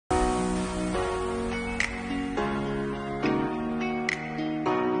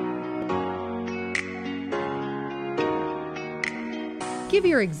Give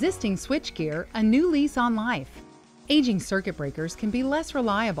your existing switchgear a new lease on life. Aging circuit breakers can be less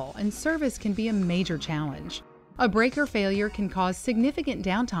reliable and service can be a major challenge. A breaker failure can cause significant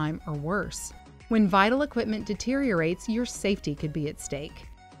downtime or worse. When vital equipment deteriorates, your safety could be at stake.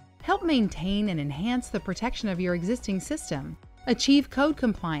 Help maintain and enhance the protection of your existing system, achieve code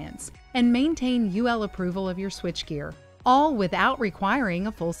compliance, and maintain UL approval of your switchgear, all without requiring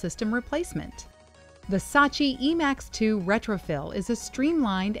a full system replacement. The SACE Emax 2 Retrofill is a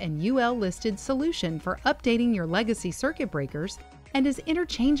streamlined and UL-listed solution for updating your legacy circuit breakers and is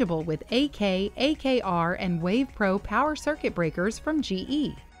interchangeable with AK, AKR, and Wave Pro power circuit breakers from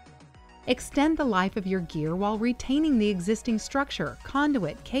GE. Extend the life of your gear while retaining the existing structure,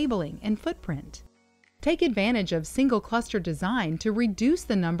 conduit, cabling, and footprint. Take advantage of single cluster design to reduce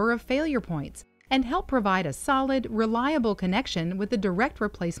the number of failure points and help provide a solid, reliable connection with a direct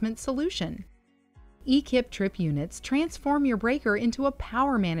replacement solution. eKIP trip units transform your breaker into a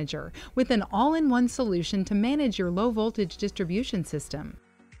power manager with an all-in-one solution to manage your low-voltage distribution system.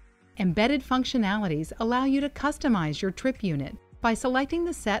 Embedded functionalities allow you to customize your trip unit by selecting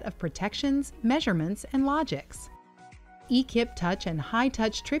the set of protections, measurements, and logics. eKIP Touch and High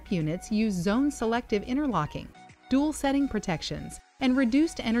Touch trip units use zone-selective interlocking, dual setting protections, and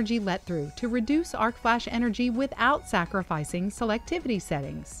reduced energy let-through to reduce arc flash energy without sacrificing selectivity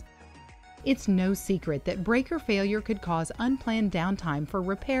settings. It's no secret that breaker failure could cause unplanned downtime for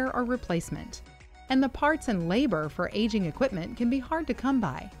repair or replacement, and the parts and labor for aging equipment can be hard to come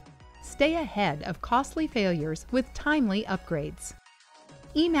by. Stay ahead of costly failures with timely upgrades.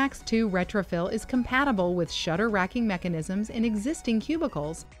 Emax 2 Retrofill is compatible with shutter racking mechanisms in existing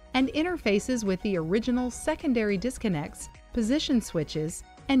cubicles and interfaces with the original secondary disconnects, position switches,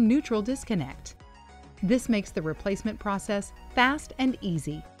 and neutral disconnect. This makes the replacement process fast and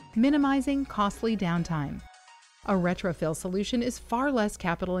easy, minimizing costly downtime. A retrofill solution is far less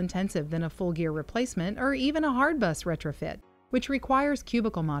capital intensive than a full gear replacement or even a hard bus retrofit, which requires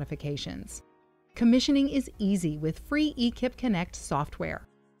cubicle modifications. Commissioning is easy with free eKIP Connect software.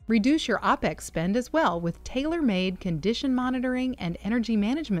 Reduce your OpEx spend as well with tailor-made condition monitoring and energy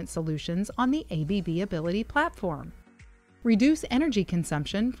management solutions on the ABB Ability platform. Reduce energy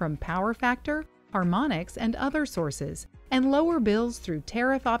consumption from power factor, harmonics, and other sources, and lower bills through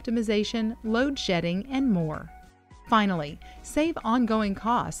tariff optimization, load shedding, and more. Finally, save ongoing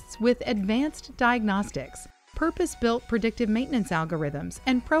costs with advanced diagnostics, purpose-built predictive maintenance algorithms,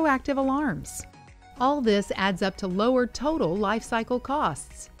 and proactive alarms. All this adds up to lower total lifecycle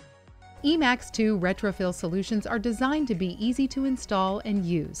costs. Emax 2 Retrofill solutions are designed to be easy to install and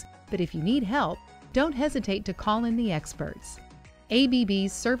use, but if you need help, don't hesitate to call in the experts.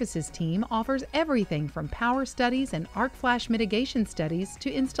 ABB's services team offers everything from power studies and arc flash mitigation studies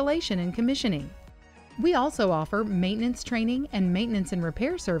to installation and commissioning. We also offer maintenance training and maintenance and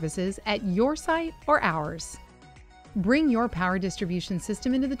repair services at your site or ours. Bring your power distribution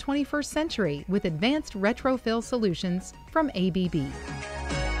system into the 21st century with advanced retrofill solutions from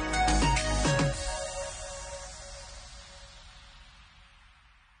ABB.